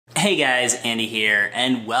Hey guys, Andy here,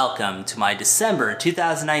 and welcome to my December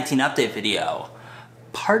 2019 update video.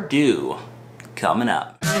 Part 2 coming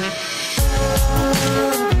up.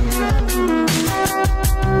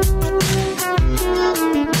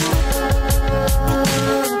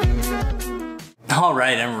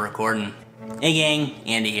 Alright, I'm recording. Hey gang,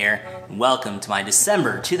 Andy here, and welcome to my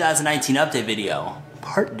December 2019 update video.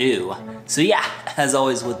 Part 2. So yeah, as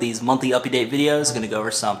always with these monthly update videos, I'm gonna go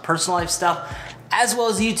over some personal life stuff as well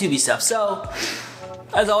as YouTube stuff. So,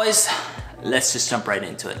 as always, let's just jump right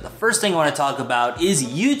into it. The first thing I want to talk about is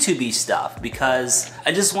YouTube stuff because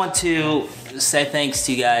I just want to say thanks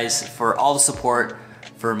to you guys for all the support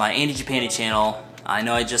for my Andy Japandi channel. I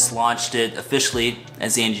know I just launched it officially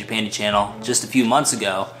as the Andy Japandi channel just a few months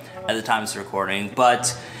ago at the time of this recording,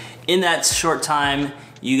 but in that short time,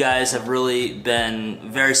 you guys have really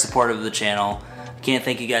been very supportive of the channel. Can't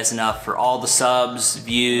thank you guys enough for all the subs,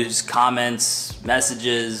 views, comments,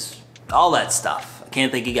 messages, all that stuff. I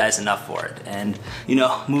can't thank you guys enough for it. And you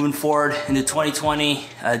know, moving forward into 2020,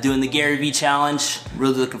 doing the Gary Vee challenge,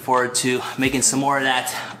 really looking forward to making some more of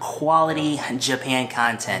that quality Japan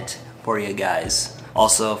content for you guys.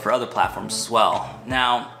 Also for other platforms as well.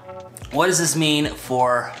 Now, what does this mean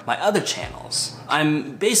for my other channels?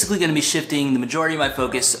 I'm basically going to be shifting the majority of my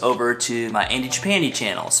focus over to my Andy Japandi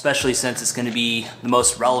channel, especially since it's going to be the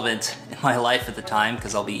most relevant in my life at the time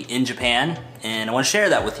because I'll be in Japan and I want to share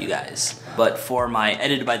that with you guys. But for my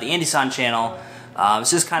Edited by the Andy-san channel,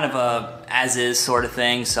 it's just kind of a as-is sort of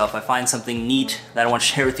thing, so if I find something neat that I want to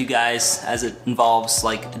share with you guys as it involves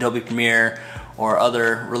like Adobe Premiere or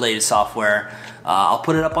other related software, I'll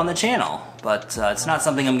put it up on the channel. But it's not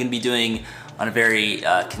something I'm going to be doing on a very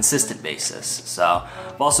consistent basis. So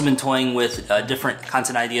I've also been toying with different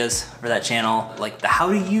content ideas for that channel, like the how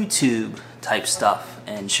to YouTube type stuff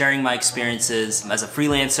and sharing my experiences as a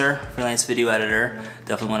freelance video editor.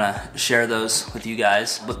 Definitely want to share those with you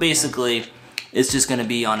guys. But basically, it's just going to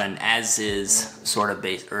be on an as-is sort of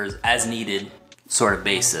base or as-needed sort of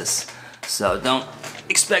basis. So don't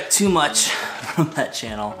expect too much from that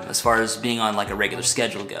channel as far as being on like a regular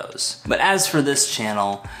schedule goes. But as for this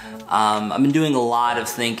channel, I've been doing a lot of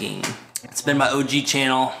thinking. It's been my OG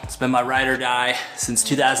channel, it's been my ride or die since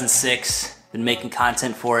 2006, been making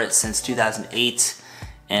content for it since 2008,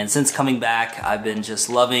 and since coming back, I've been just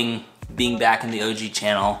loving being back in the OG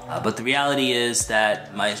channel. But the reality is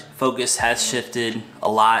that my focus has shifted a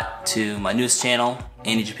lot to my newest channel,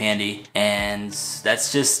 Andy Japandi, and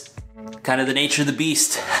that's just kind of the nature of the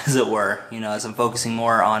beast, as it were. You know, as I'm focusing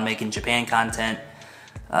more on making Japan content,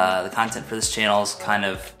 the content for this channel is kind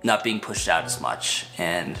of not being pushed out as much,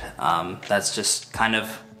 and that's just kind of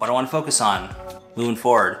what I want to focus on moving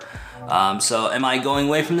forward. So am I going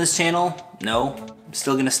away from this channel? No, I'm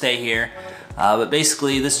still gonna stay here, but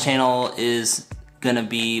basically this channel is gonna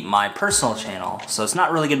be my personal channel, so it's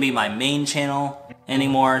not really gonna be my main channel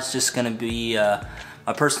anymore. It's just gonna be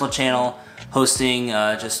my personal channel, hosting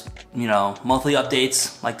just, you know, monthly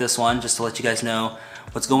updates like this one, just to let you guys know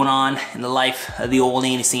what's going on in the life of the old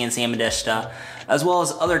Andy-san Samadeshita, as well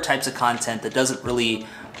as other types of content that doesn't really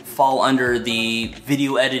fall under the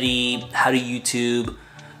video editing, how to YouTube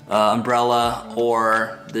umbrella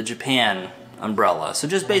or the Japan umbrella. So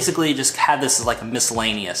just basically just have this as like a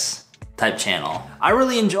miscellaneous type channel. I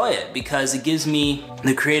really enjoy it because it gives me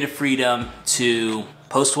the creative freedom to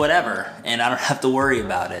post whatever and I don't have to worry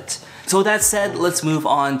about it. So with that said, let's move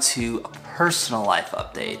on to personal life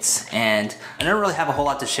updates. And I don't really have a whole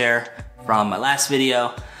lot to share from my last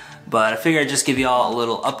video, but I figured I'd just give you all a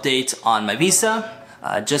little update on my visa.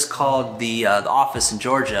 I just called the office in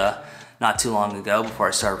Georgia not too long ago before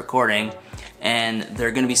I started recording, and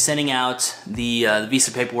they're gonna be sending out the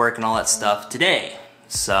visa paperwork and all that stuff today.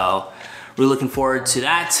 So we're looking forward to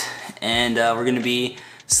that, and we're gonna be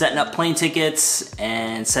setting up plane tickets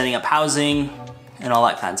and setting up housing and all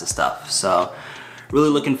that kinds of stuff. So really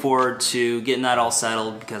looking forward to getting that all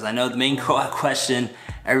settled because I know the main question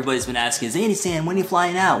everybody's been asking is, Andy-san, when are you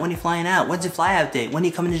flying out? When are you flying out? When's your fly out date? When are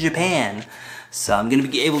you coming to Japan? So I'm gonna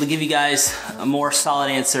be able to give you guys a more solid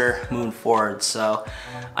answer moving forward. So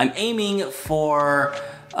I'm aiming for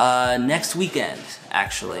next weekend,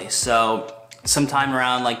 actually. So sometime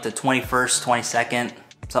around like the 21st, 22nd,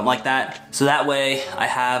 something like that. So that way I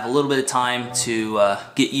have a little bit of time to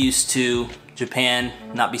get used to Japan,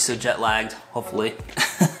 not be so jet lagged, hopefully,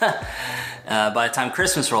 by the time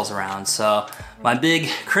Christmas rolls around. So my big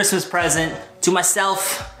Christmas present to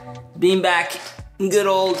myself, being back in good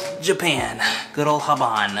old Japan, good old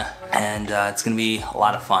Haban. And it's gonna be a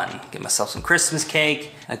lot of fun. Get myself some Christmas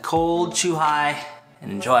cake, a cold chuhai,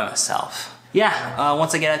 and enjoy myself. Yeah,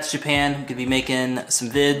 once I get out to Japan, I'm gonna be making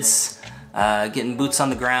some vids, getting boots on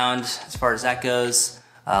the ground as far as that goes.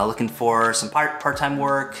 Looking for some part-time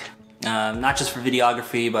work, not just for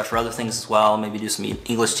videography, but for other things as well. Maybe do some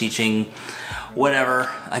English teaching, whatever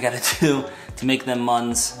I gotta do to make them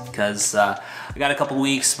months, because I got a couple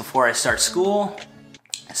weeks before I start school,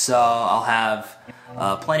 so I'll have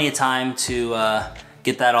plenty of time to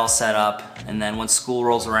get that all set up, and then once school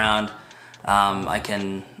rolls around, I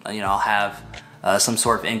can, I'll have some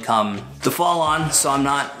sort of income to fall on, so I'm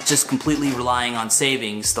not just completely relying on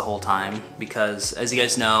savings the whole time, because as you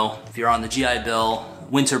guys know, if you're on the GI Bill,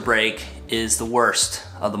 winter break is the worst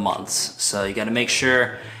of the months. So you gotta make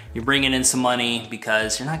sure you're bringing in some money,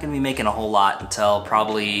 because you're not gonna be making a whole lot until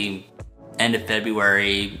probably end of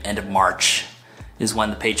February, end of March is when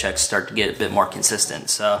the paychecks start to get a bit more consistent.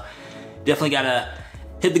 So definitely gotta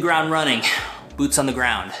hit the ground running, boots on the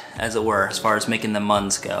ground, as it were, as far as making the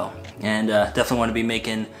months go. And definitely want to be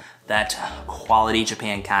making that quality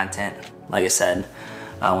Japan content, like I said,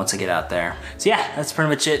 once I get out there. So yeah, that's pretty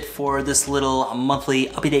much it for this little monthly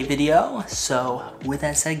update video. So with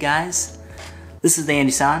that said, guys, this is the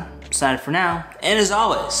Andy-san, signing for now. And as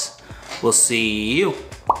always, we'll see you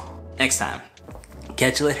next time.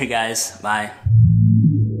 Catch you later, guys. Bye.